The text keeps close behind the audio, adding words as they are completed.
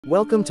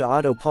Welcome to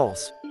Auto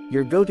Pulse,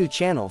 your go-to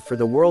channel for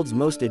the world's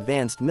most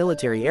advanced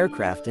military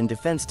aircraft and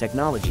defense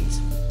technologies.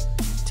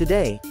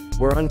 Today,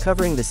 we're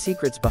uncovering the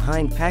secrets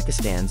behind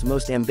Pakistan's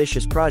most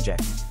ambitious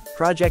project,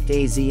 Project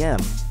Azm,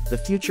 the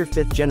future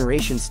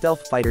fifth-generation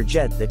stealth fighter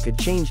jet that could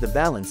change the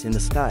balance in the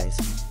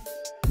skies.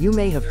 You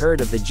may have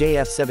heard of the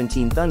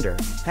JF-17 Thunder,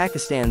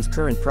 Pakistan's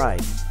current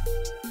pride.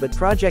 But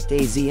Project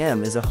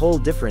Azm is a whole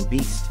different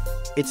beast.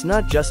 It's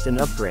not just an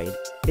upgrade,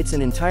 it's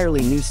an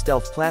entirely new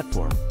stealth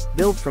platform,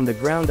 built from the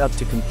ground up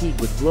to compete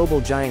with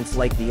global giants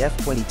like the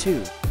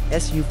F-22,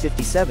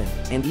 Su-57,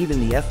 and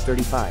even the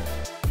F-35.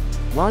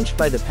 Launched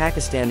by the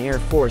Pakistan Air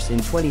Force in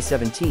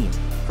 2017,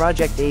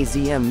 Project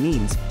Azm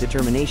means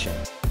determination.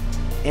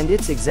 And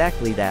it's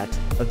exactly that,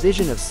 a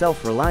vision of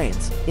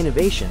self-reliance,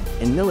 innovation,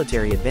 and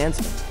military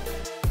advancement.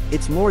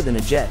 It's more than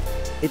a jet.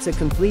 It's a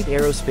complete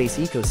aerospace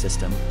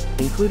ecosystem,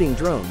 including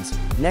drones,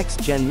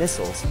 next-gen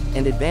missiles,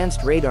 and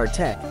advanced radar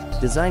tech,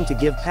 designed to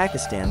give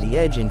Pakistan the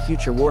edge in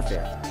future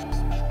warfare.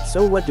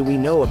 So what do we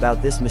know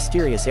about this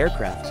mysterious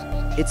aircraft?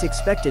 It's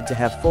expected to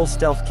have full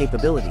stealth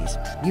capabilities,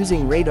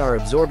 using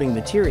radar-absorbing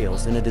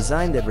materials and a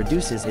design that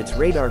reduces its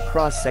radar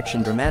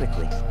cross-section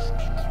dramatically.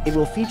 It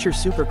will feature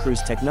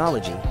supercruise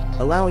technology,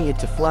 allowing it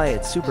to fly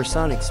at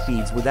supersonic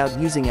speeds without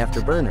using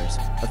afterburners,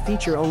 a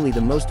feature only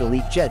the most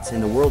elite jets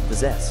in the world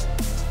possess.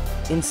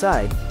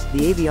 Inside,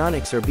 the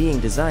avionics are being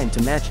designed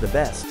to match the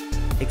best.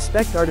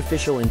 Expect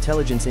artificial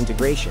intelligence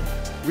integration,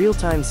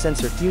 real-time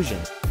sensor fusion,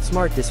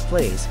 smart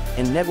displays,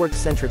 and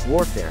network-centric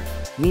warfare,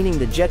 meaning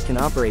the jet can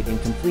operate in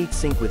complete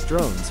sync with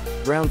drones,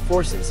 ground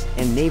forces,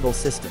 and naval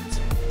systems.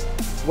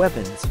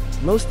 Weapons,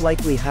 most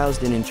likely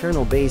housed in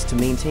internal bays to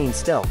maintain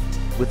stealth,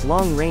 with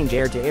long-range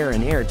air-to-air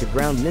and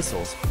air-to-ground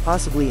missiles,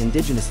 possibly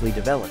indigenously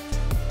developed.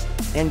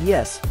 And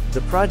yes,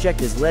 the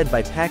project is led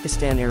by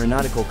Pakistan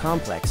Aeronautical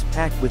Complex,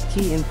 packed with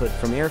key input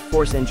from Air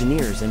Force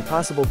engineers and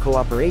possible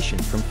cooperation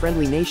from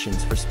friendly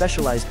nations for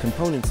specialized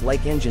components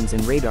like engines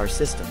and radar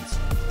systems.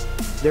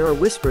 There are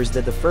whispers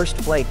that the first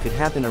flight could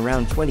happen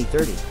around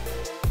 2030.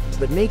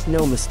 But make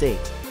no mistake,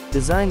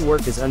 design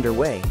work is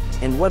underway,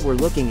 and what we're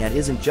looking at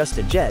isn't just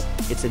a jet,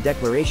 it's a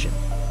declaration.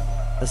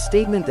 A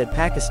statement that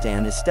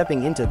Pakistan is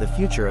stepping into the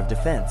future of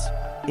defense.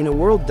 In a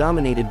world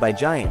dominated by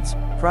giants,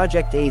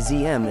 Project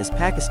Azm is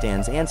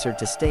Pakistan's answer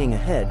to staying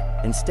ahead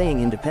and staying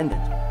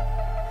independent.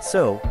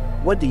 So,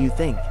 what do you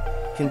think?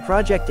 Can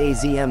Project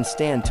Azm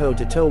stand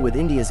toe-to-toe with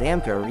India's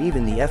AMCA or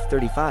even the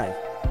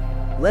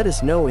F-35? Let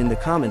us know in the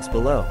comments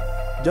below.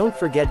 Don't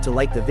forget to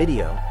like the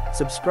video,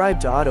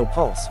 subscribe to Auto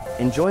Pulse,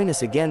 and join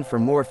us again for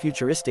more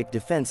futuristic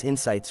defense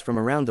insights from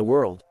around the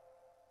world.